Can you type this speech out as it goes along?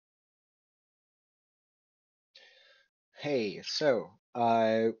Hey,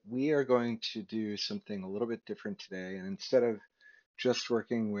 we are going to do something a little bit different today, and instead of just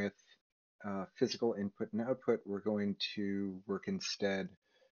working with physical input and output, we're going to work instead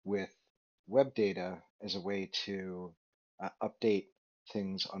with web data as a way to update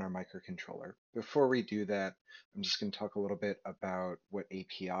things on our microcontroller. Before we do that, I'm just going to talk a little bit about what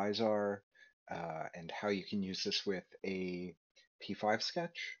APIs are and how you can use this with a P5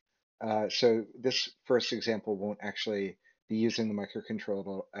 sketch. So this first example won't actually be using the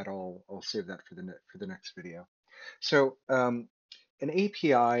microcontroller at all. I'll save that for the next video. So an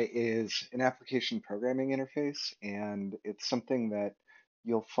API is an application programming interface, and it's something that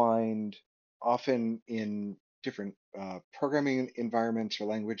you'll find often in different programming environments or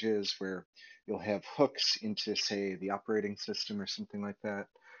languages where you'll have hooks into, say, the operating system or something like that,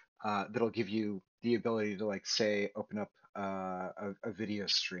 that'll give you the ability to, like, say, open up a video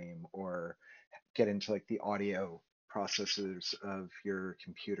stream or get into like the audio processors of your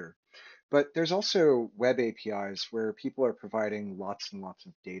computer. But there's also web APIs where people are providing lots and lots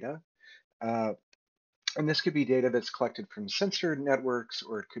of data. Uh, and this could be data that's collected from sensor networks,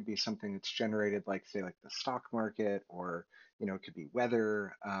 or it could be something that's generated, like say, like the stock market, or it could be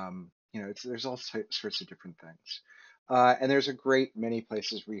weather. There's all sorts of different things. And there's a great many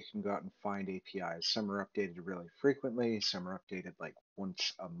places where you can go out and find APIs. Some are updated really frequently, some are updated like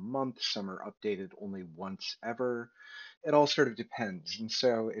once a month, some are updated only once ever. It all sort of depends. And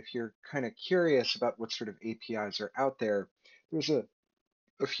so if you're kind of curious about what sort of APIs are out there, there's a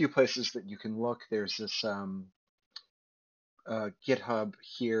few places that you can look. There's this GitHub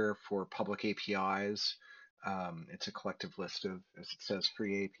here for public APIs. It's a collective list of, as it says,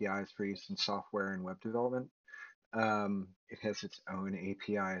 free APIs for use in software and web development. It has its own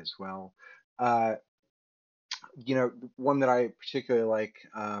API as well. Uh, One that I particularly like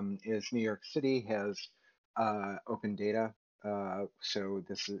is New York City has open data.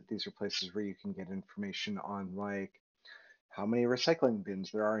 These are places where you can get information on, like, how many recycling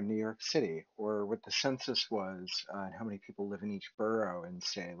bins there are in New York City, or what the census was, and how many people live in each borough in,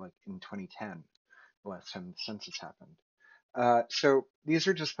 say, like in 2010, the last time the census happened. So these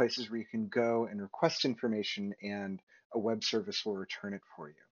are just places where you can go and request information, and a web service will return it for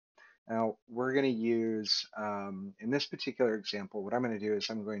you. Now, we're going to use, in this particular example, what I'm going to do is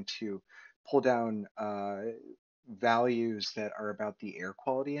I'm going to pull down values that are about the air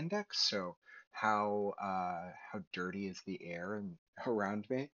quality index. So how dirty is the air around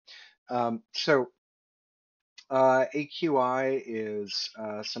me? AQI is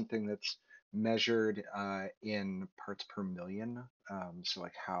something that's measured in parts per million. So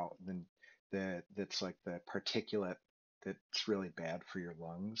like how that's like the particulate that's really bad for your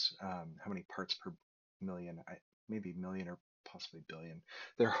lungs. How many parts per million? Maybe million or possibly billion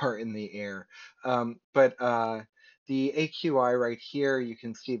there are in the air. But the AQI right here, you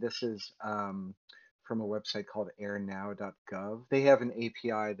can see this is from a website called airnow.gov. They have an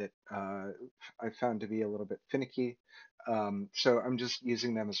API that I found to be a little bit finicky. So I'm just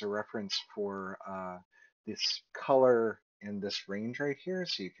using them as a reference for this color and this range right here.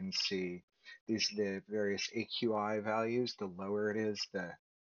 So you can see the various AQI values. The lower it is, the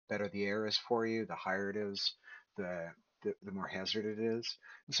better the air is for you. The higher it is, the more hazard it is.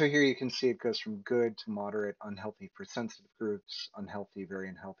 And so here you can see it goes from good to moderate, unhealthy for sensitive groups, unhealthy, very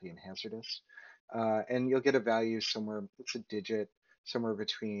unhealthy, and hazardous. And you'll get a value somewhere, it's a digit, somewhere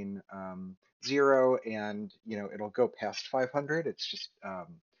between 0 and, it'll go past 500. It's just,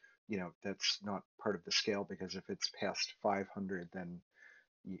 that's not part of the scale, because if it's past 500, then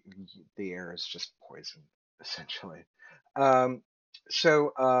the air is just poison, essentially. Um,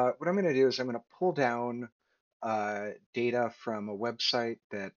 what I'm going to do is I'm going to pull down data from a website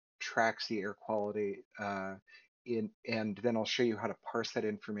that tracks the air quality, and then I'll show you how to parse that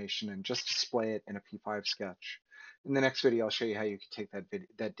information and just display it in a P5 sketch. In the next video, I'll show you how you can take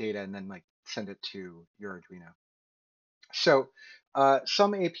that data and then, like, send it to your Arduino. So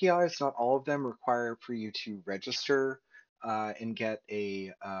some APIs, not all of them, require for you to register and get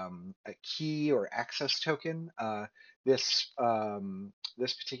a key or access token. This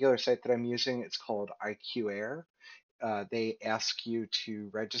particular site that I'm using, it's called IQAir. They ask you to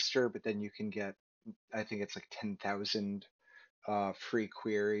register, but then you can get, I think it's like 10,000 free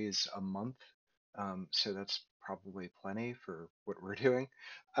queries a month. So that's probably plenty for what we're doing.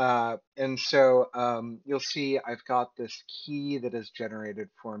 You'll see I've got this key that is generated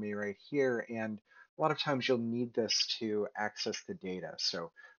for me right here. And a lot of times you'll need this to access the data.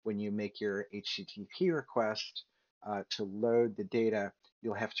 So when you make your HTTP request to load the data,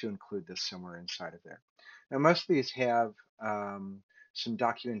 you'll have to include this somewhere inside of there. Now, most of these have some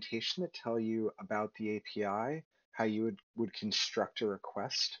documentation that tell you about the API, how you would construct a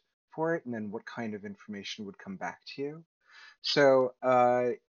request for it, and then what kind of information would come back to you. So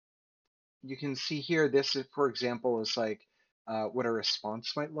you can see here, this, is, for example, is like what a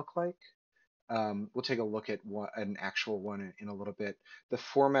response might look like. We'll take a look at an actual one in a little bit. The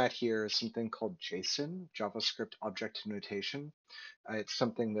format here is something called JSON, JavaScript Object Notation. It's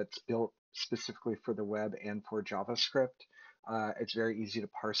something that's built specifically for the web and for JavaScript. It's very easy to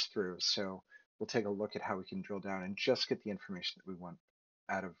parse through, so we'll take a look at how we can drill down and just get the information that we want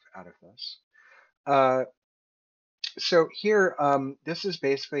out of this. So here, this is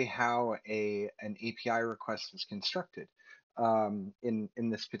basically how an API request is constructed in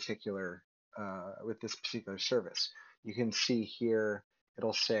this particular with this particular service. You can see here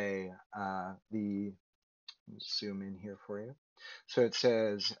it'll say let me zoom in here for you. So it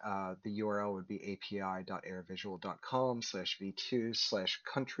says the URL would be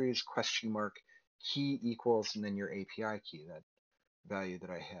api.airvisual.com/v2/countries key equals and then your API key, that value that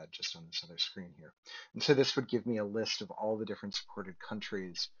I had just on this other screen here. And so this would give me a list of all the different supported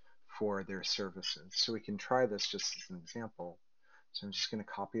countries for their services. So we can try this just as an example. So I'm just going to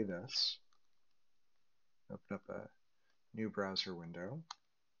copy this, open up a new browser window.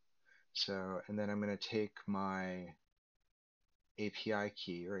 So, and then I'm going to take my API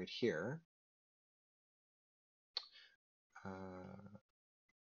key right here,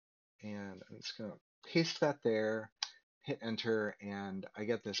 and I'm just going to paste that there, hit enter, and I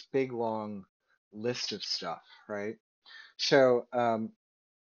get this big long list of stuff, right? So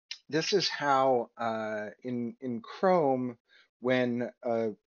this is how in Chrome, when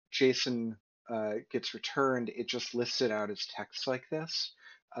JSON gets returned, it just lists it out as text like this.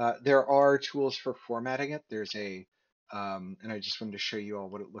 There are tools for formatting it. There's and I just wanted to show you all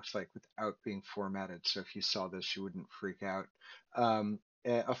what it looks like without being formatted. So if you saw this, you wouldn't freak out.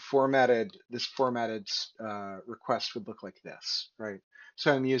 This formatted request would look like this, right?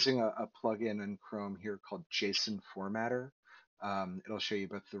 So I'm using a plugin in Chrome here called JSON Formatter. It'll show you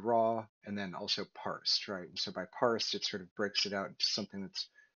both the raw and then also parsed, right? And so by parsed, it sort of breaks it out into something that's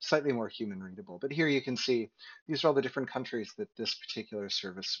slightly more human readable. But here you can see these are all the different countries that this particular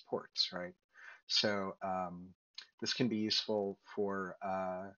service supports, right? So this can be useful for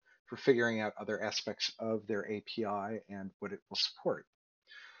figuring out other aspects of their API and what it will support.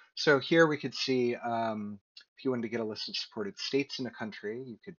 So here we could see if you wanted to get a list of supported states in a country,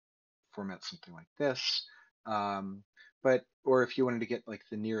 you could format something like this. Or if you wanted to get like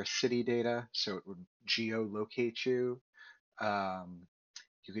the nearest city data, so it would geolocate you.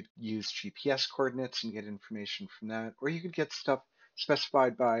 You could use GPS coordinates and get information from that, or you could get stuff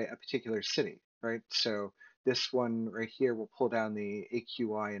specified by a particular city, right? So this one right here will pull down the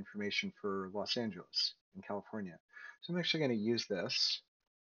AQI information for Los Angeles in California. So I'm actually going to use this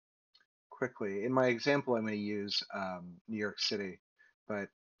quickly. In my example, I'm going to use New York City, but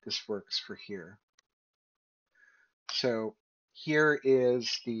this works for here. So here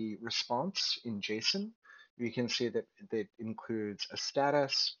is the response in JSON. You can see that it includes a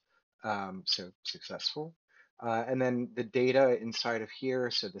status, so successful, and then the data inside of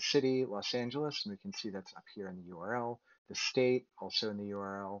here, so the city, Los Angeles, and we can see that's up here in the URL, the state, also in the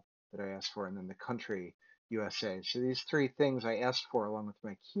URL that I asked for, and then the country, USA. So these three things I asked for along with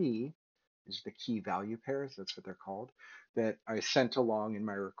my key, is the key value pairs, that's what they're called, that I sent along in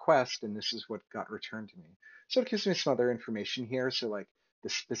my request, and this is what got returned to me. So it gives me some other information here. So like the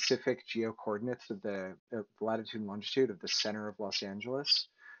specific geo coordinates of the latitude and longitude of the center of Los Angeles.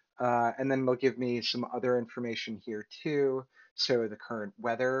 And then they'll give me some other information here too. So the current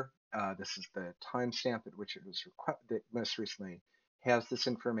weather, this is the timestamp at which it was that most recently has this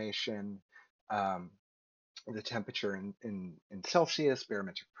information. The temperature in Celsius,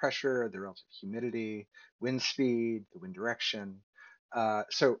 barometric pressure, the relative humidity, wind speed, the wind direction.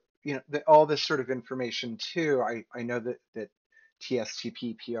 So you know all this sort of information too. I know that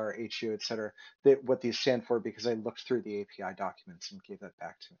TSTP, PR, HU, et cetera, that what these stand for because I looked through the API documents and gave that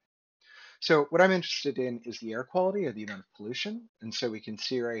back to me. So what I'm interested in is the air quality or the amount of pollution. And so we can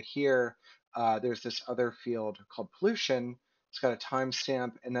see right here, there's this other field called pollution. It's got a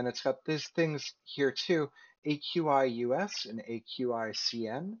timestamp, and then it's got these things here too, AQI US and AQI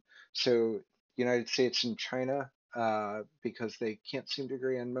CN. So United States and China, because they can't seem to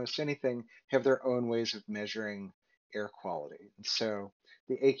agree on most anything, have their own ways of measuring air quality. And so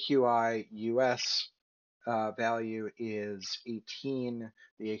the AQI US value is 18.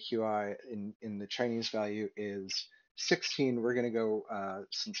 The AQI in the Chinese value is 16. We're going to go,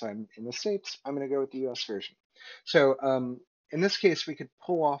 since I'm in the States, I'm going to go with the US version. So in this case, we could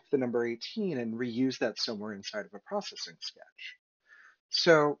pull off the number 18 and reuse that somewhere inside of a processing sketch.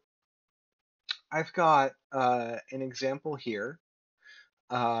 So I've got an example here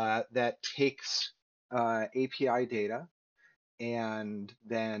that takes API data and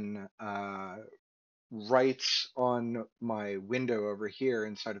then writes on my window over here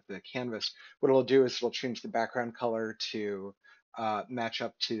inside of the canvas. What it'll do is it'll change the background color to match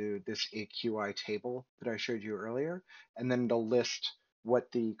up to this AQI table that I showed you earlier, and then it'll list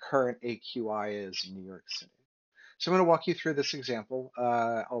what the current AQI is in New York City. So I'm going to walk you through this example.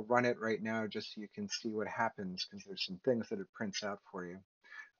 I'll run it right now just so you can see what happens because there's some things that it prints out for you.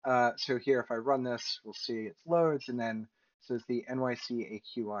 So here, if I run this, we'll see it loads and then says the NYC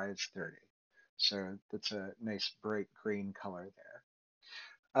AQI is 30. So that's a nice bright green color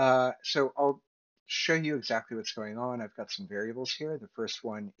there. So I'll show you exactly what's going on. I've got some variables here. The first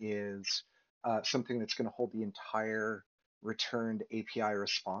one is something that's going to hold the entire returned API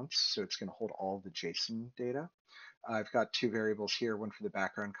response. So it's going to hold all the JSON data. I've got two variables here, one for the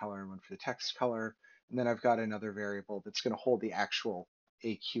background color and one for the text color. And then I've got another variable that's going to hold the actual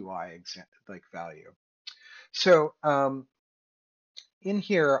AQI value. So in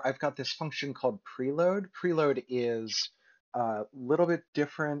here, I've got this function called preload. Preload is a little bit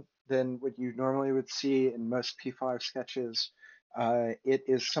different than what you normally would see in most P5 sketches. It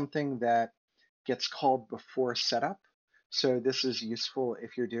is something that gets called before setup. So this is useful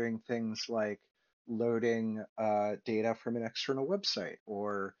if you're doing things like loading data from an external website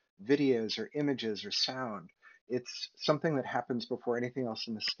or videos or images or sound. It's something that happens before anything else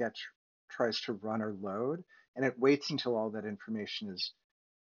in the sketch tries to run or load, and it waits until all that information is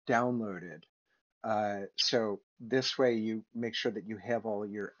downloaded. So this way you make sure that you have all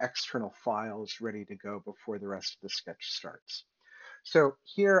your external files ready to go before the rest of the sketch starts. So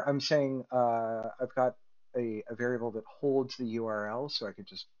here I'm saying I've got a variable that holds the URL, so I could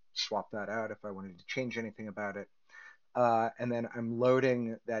just swap that out if I wanted to change anything about it. And then I'm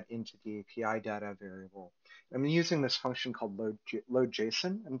loading that into the API data variable. I'm using this function called load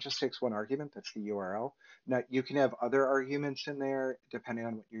JSON, and it just takes one argument, that's the URL. Now, you can have other arguments in there depending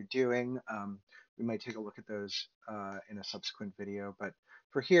on what you're doing. We might take a look at those in a subsequent video, but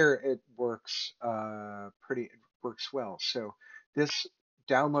for here, it works it works well. So this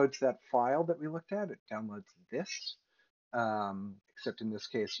downloads that file that we looked at. It downloads this, except in this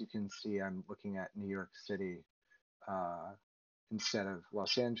case, you can see I'm looking at New York City uh, instead of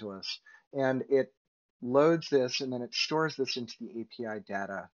Los Angeles. And it loads this and then it stores this into the API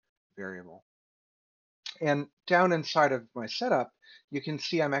data variable. And down inside of my setup, you can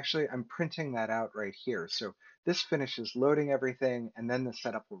see I'm printing that out right here. So this finishes loading everything and then the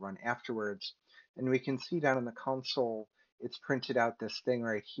setup will run afterwards. And we can see down in the console, it's printed out this thing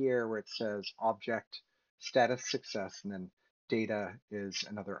right here where it says object status success and then data is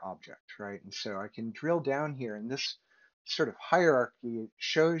another object, right? And so I can drill down here and this sort of hierarchy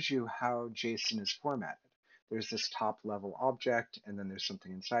shows you how JSON is formatted. There's this top level object and then there's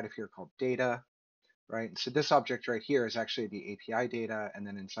something inside of here called data, right? So this object right here is actually the API data, and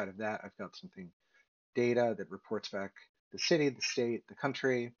then inside of that, I've got something data that reports back the city, the state, the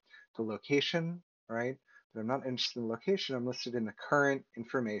country, the location, right? But I'm not interested in the location. I'm listed in the current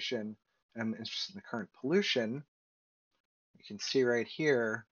information. I'm interested in the current pollution. You can see right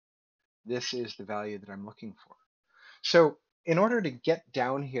here, this is the value that I'm looking for. So in order to get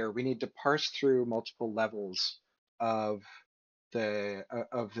down here, we need to parse through multiple levels of the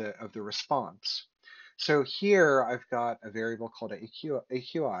response. So here I've got a variable called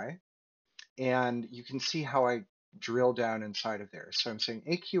AQI, and you can see how I drill down inside of there. So I'm saying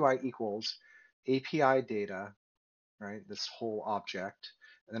AQI equals API data, right? This whole object,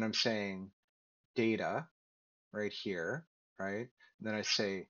 and then I'm saying data right here, right? And then I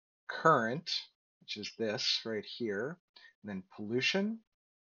say current, which is this right here, and then pollution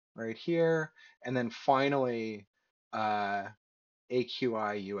right here, and then finally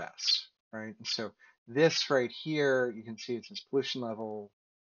AQI US, right? And so this right here, you can see it says pollution level,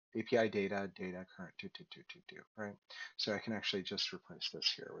 API data, data current, right? So I can actually just replace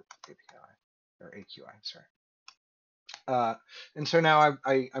this here with API or AQI, sorry. And so now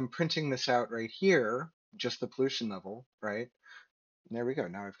I'm printing this out right here, just the pollution level, right? And there we go.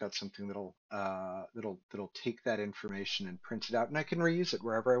 Now I've got something that'll take that information and print it out, and I can reuse it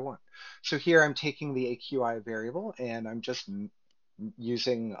wherever I want. So here I'm taking the AQI variable, and I'm just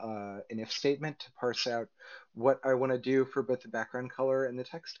using an if statement to parse out what I want to do for both the background color and the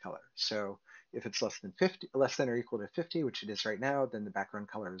text color. So if it's less than or equal to 50, which it is right now, then the background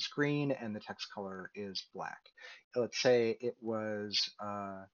color is green and the text color is black. Let's say it was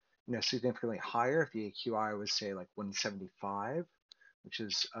significantly higher if the AQI was say like 175, which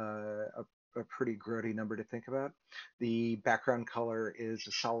is a a pretty grody number to think about. The background color is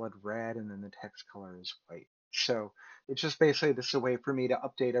a solid red, and then the text color is white. So it's just basically this is a way for me to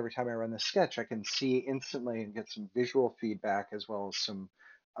update every time I run the sketch. I can see instantly and get some visual feedback as well as some,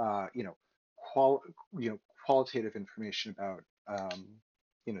 you know, qual you know qualitative information about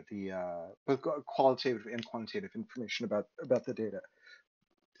the both qualitative and quantitative information about the data.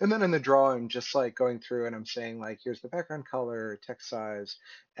 And then in the draw, I'm just like going through and I'm saying like, here's the background color, text size,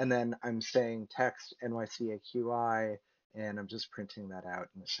 and then I'm saying text NYCAQI, and I'm just printing that out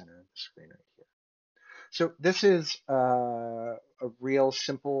in the center of the screen right here. So this is a real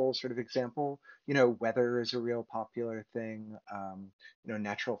simple sort of example. Weather is a real popular thing.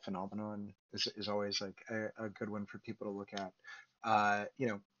 Natural phenomenon is always like a good one for people to look at. Uh, you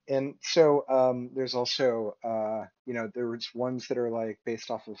know, and so there's also, there's ones that are like based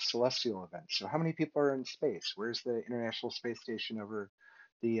off of celestial events. So how many people are in space? Where's the International Space Station over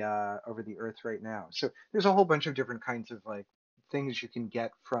the Earth right now? So there's a whole bunch of different kinds of like things you can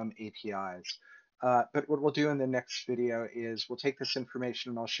get from APIs. But what we'll do in the next video is we'll take this information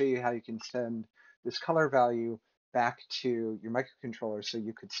and I'll show you how you can send this color value back to your microcontroller so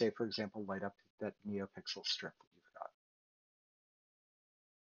you could say, for example, light up that NeoPixel strip.